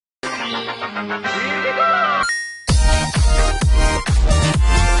Hey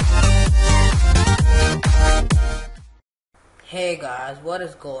guys, what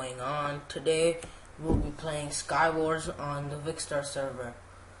is going on? Today we'll be playing Skywars on the Vicstar server.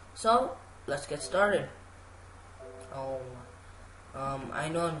 So, let's get started. I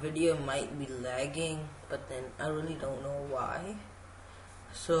know on video it might be lagging, but then I really don't know why.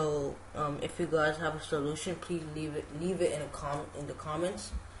 So, if you guys have a solution, please leave it in the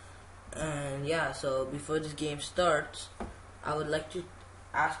comments. And yeah, so before this game starts, I would like to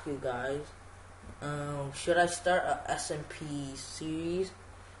ask you guys, should I start a SMP series?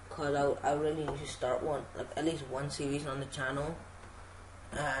 Cause I really need to start one, like at least one series on the channel,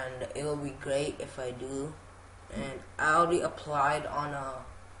 and it will be great if I do. And I already applied on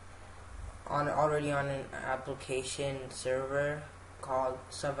an application server called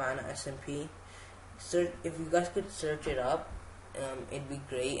Savannah SMP. If you guys could search it up, it'd be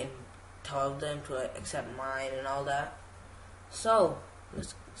great, and tell them to accept mine and all that. So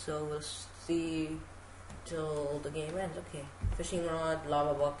let's see till the game ends. Okay, fishing rod,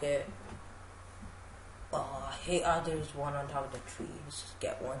 lava bucket. Hey, there's one on top of the tree. Let's just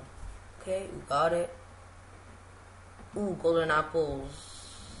get one. Okay, we got it. Ooh, golden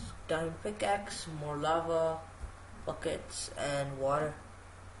apples, diamond pickaxe, more lava buckets, and water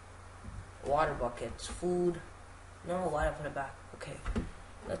buckets, food. No, why did I put it back? Okay,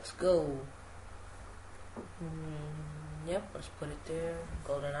 let's go. Yep, let's put it there.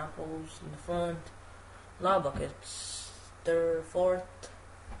 Golden apples in the front, lava buckets, third, fourth,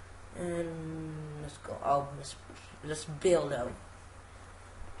 and let's go. Let's build out.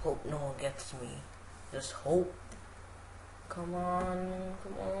 Hope no one gets me. Just hope. Come on.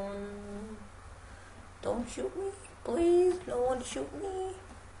 Don't shoot me, please. No one shoot me.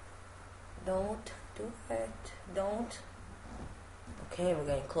 Don't do it. Don't. Okay, we're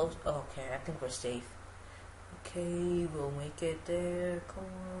getting close. Okay, I think we're safe. Okay, we'll make it there. Come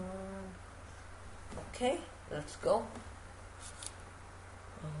on. Okay, let's go.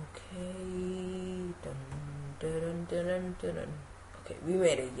 Okay. Dun. Okay, we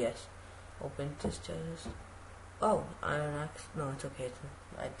made it. Yes. Open this chest. Oh, iron axe. No, it's okay.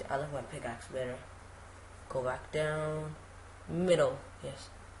 I like my pickaxe better. Go back down. Middle. Yes.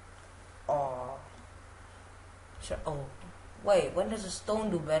 Oh. Sure. Oh. Wait. When does a stone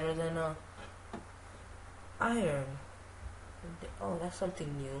do better than iron? Oh, that's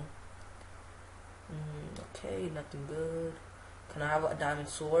something new. Okay, nothing good. Can I have a diamond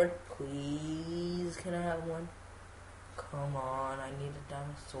sword, please? Can I have one? Come on, I need a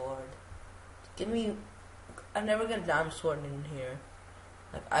diamond sword. Give me. I never get a diamond sword in here.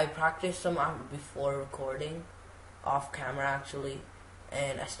 Like, I practiced some before recording, off camera actually,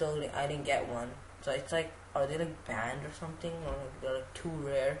 and I didn't get one. So it's like, are they like banned or something, or they're like too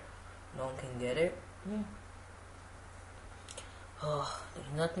rare, no one can get it? Oh,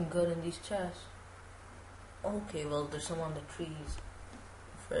 there's nothing good in these chests. Okay, well, there's some on the trees.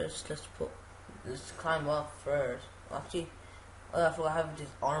 First, let's climb up first. Actually, I forgot I have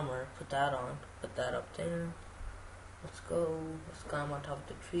this armor. Put that on. Put that up there. Let's go. Let's climb on top of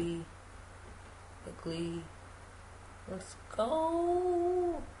the tree. Quickly. Let's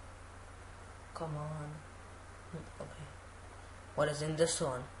go. Come on. Okay. What is in this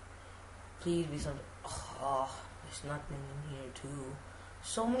one? Please be something. Oh, there's nothing in here too.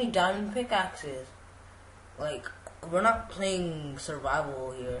 So many diamond pickaxes. Like, we're not playing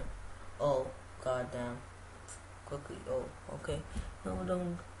survival here. Oh, goddamn. Quickly. Oh, okay. No,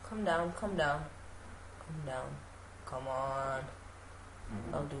 don't. Come down. Come on.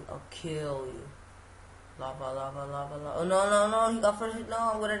 I'll kill you. Lava. Oh, no. He got first. No,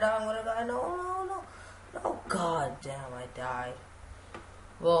 I'm gonna die. No. God damn, I died.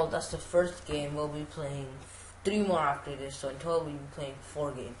 Well, that's the first game. We'll be playing 3 more after this. So in total, we'll be playing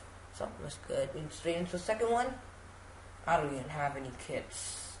 4 games. So let's get straight into the second one. I don't even have any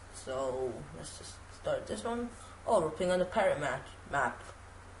kits. So let's just start this one. Oh, we're playing on the pirate map.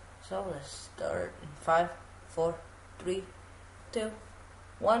 So let's start in 5, 4, 3, 2,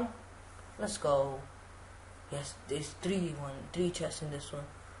 1. Let's go. Yes, there's 3 chests in this one.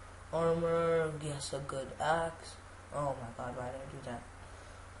 Armor, yes, a good axe. Oh my god, why did I do that?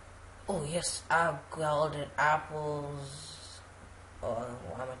 Oh yes, I have golden apples. Oh,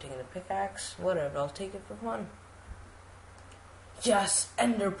 why am I taking the pickaxe? Whatever, I'll take it for fun. Yes,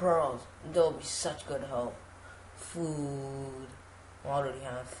 ender pearls. They'll be such good help. Food. I already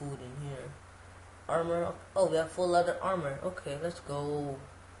have food in here. Armor. Oh, we have full leather armor. Okay, let's go.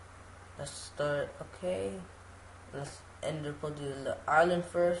 Let's start. Okay. Let's ender pearl do the island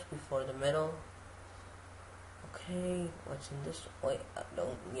first before the middle. Okay, what's in this? Wait,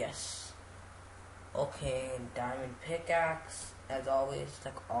 don't. Yes. Okay, diamond pickaxe, as always,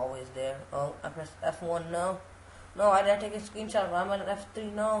 like always there. Oh, I pressed F1, no. No, I didn't take a screenshot, I'm at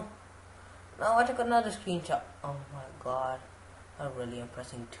F3, no. No, I took another screenshot. Oh my god. I really am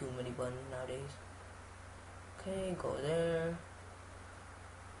pressing too many buttons nowadays. Okay, go there.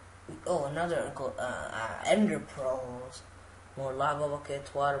 Oh, another ender pearls. More lava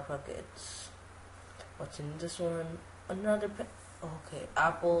buckets, water buckets. What's in this one? Another okay,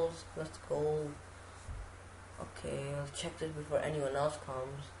 apples. Let's go. Okay, I'll check this before anyone else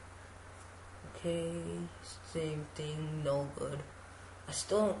comes. Okay, same thing, no good. I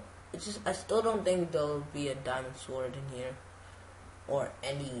still don't think there'll be a diamond sword in here. Or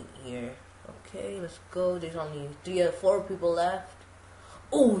any here. Okay, let's go. There's only 3 or 4 people left.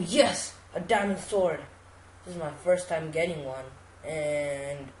 Oh yes! A diamond sword! This is my first time getting one.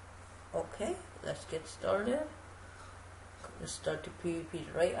 And okay, let's get started. Let's start the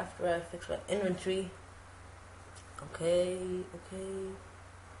PvP right after I fix my inventory. Okay.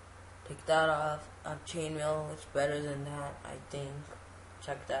 Take that off. Chainmail, it's better than that, I think.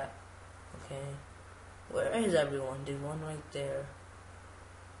 Check that. Okay. Where is everyone? There's one right there.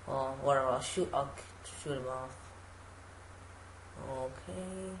 Oh, whatever, I'll shoot him off.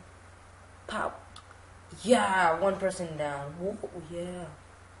 Okay. Pow! Yeah, one person down. Whoa, yeah.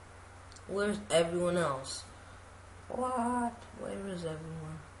 Where's everyone else? What? Where is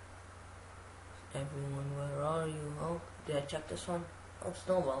everyone? Everyone, where are you? Oh, did I check this one? Oh,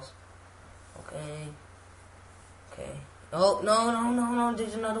 snowballs. Okay. Oh, no,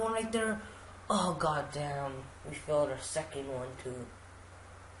 there's another one right there. Oh, goddamn. We failed our second one, too.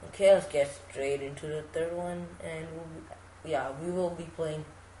 Okay, let's get straight into the third one, and we will be playing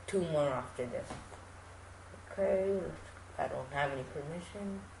 2 more after this. Okay, I don't have any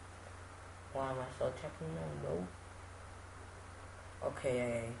permission. Why am I still checking them? No.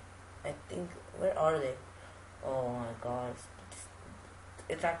 Okay, I think, where are they? Oh my god,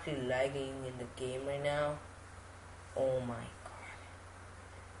 it's actually lagging in the game right now. Oh my god.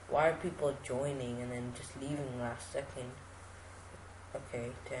 Why are people joining and then just leaving last second?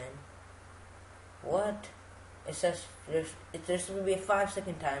 Okay, 10. What? It says there's going to be a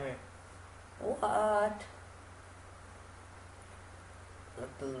 5-second timer. What?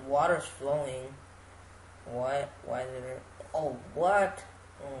 Look, the water's flowing. What? Why is it? Oh, what?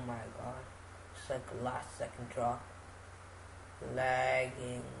 Oh my god. It's like a last second drop.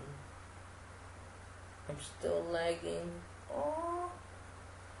 Lagging. I'm still lagging. Oh,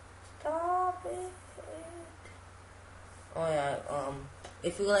 stop it. Oh yeah,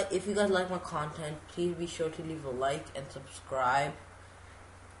 if you guys like my content, please be sure to leave a like and subscribe.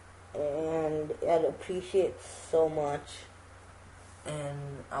 And I'd appreciate so much.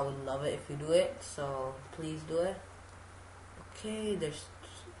 And I would love it if you do it, so please do it. Okay,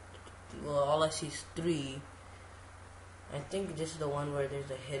 all I see is 3. I think this is the one where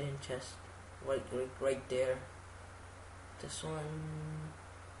there's a hidden chest right there. This one,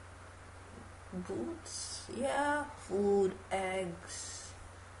 boots, yeah, food, eggs.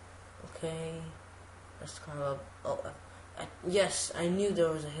 Okay, let's climb up. Oh, yes, I knew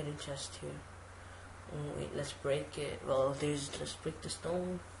there was a hidden chest here. Wait, let's break it. Well, let's break the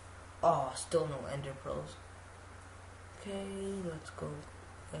stone. Oh, still no ender pearls. Okay, let's go.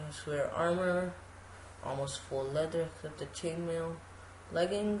 Let's wear armor. Almost full leather except the chainmail.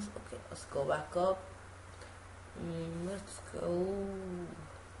 Leggings. Okay, let's go back up. Let's go.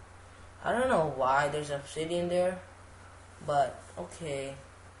 I don't know why there's obsidian there, but okay.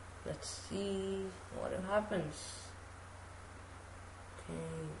 Let's see what happens.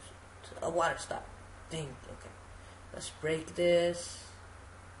 Okay, water stop. Dang. Okay, let's break this.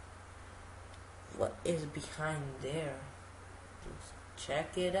 What is behind there? Let's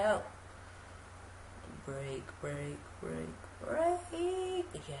check it out. Break.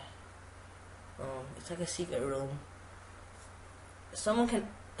 Yeah. It's like a secret room. Someone can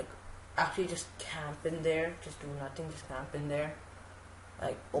actually just camp in there, just do nothing, just camp in there.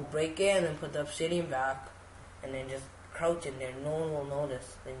 Like, or break it and then put the obsidian back, and then just crouch in there. No one will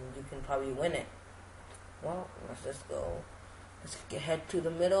notice. Then you can probably win it. Well, let's just go. Let's head to the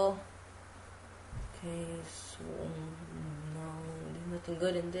middle. Okay, so no, there's nothing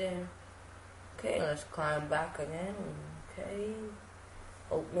good in there. Okay, let's climb back again. Okay.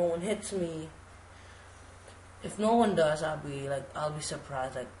 Hope no one hits me. If no one does, I'll be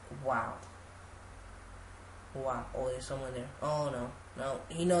surprised. Like, wow. Oh, there's someone there. Oh no,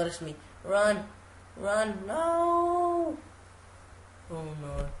 he noticed me. Run, no. Oh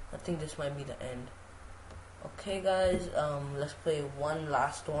no, I think this might be the end. Okay, guys. Let's play one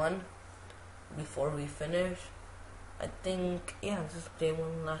last one before we finish. I think, yeah, let's play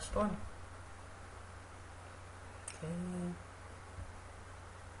one last one.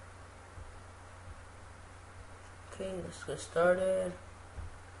 Okay, let's get started.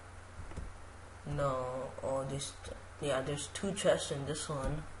 No, oh, there's 2 chests in this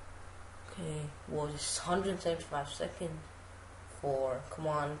one. Okay, well, it's 175 seconds. 4, come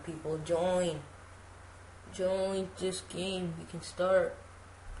on, people, join this game. We can start.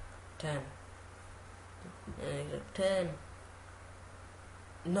 10. 10.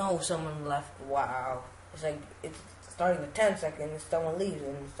 No, someone left. Wow, it's like it's starting at 10 seconds. Someone leaves,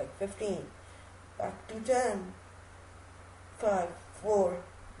 and it's like 15. Back to 10. 5, 4.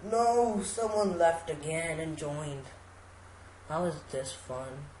 No, someone left again and joined. How is this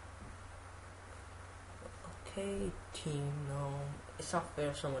fun? Okay, team, no. It's not fair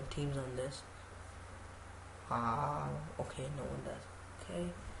if someone teams on this. Okay, no one does. Okay,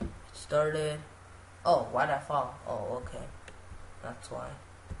 it started. Oh, why'd I fall? Oh, okay. That's why.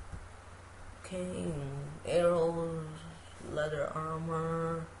 Okay, arrows, leather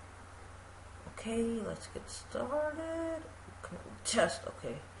armor. Okay, let's get started. Chest,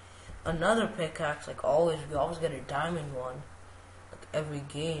 okay. Another pickaxe, like always. We always get a diamond one. Like every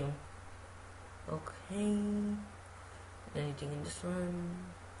game. Okay. Anything in this one?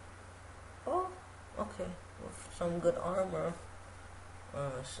 Oh, okay. With some good armor.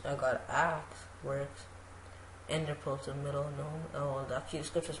 I got axe, works. Ender pearl to the middle. No. Oh, actually the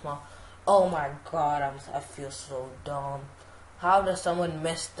scripture small. Oh my god, I feel so dumb. How does someone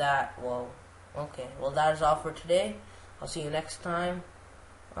miss that? Well, okay. Well, that is all for today. I'll see you next time.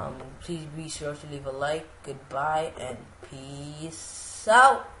 Please be sure to leave a like. Goodbye and peace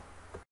out.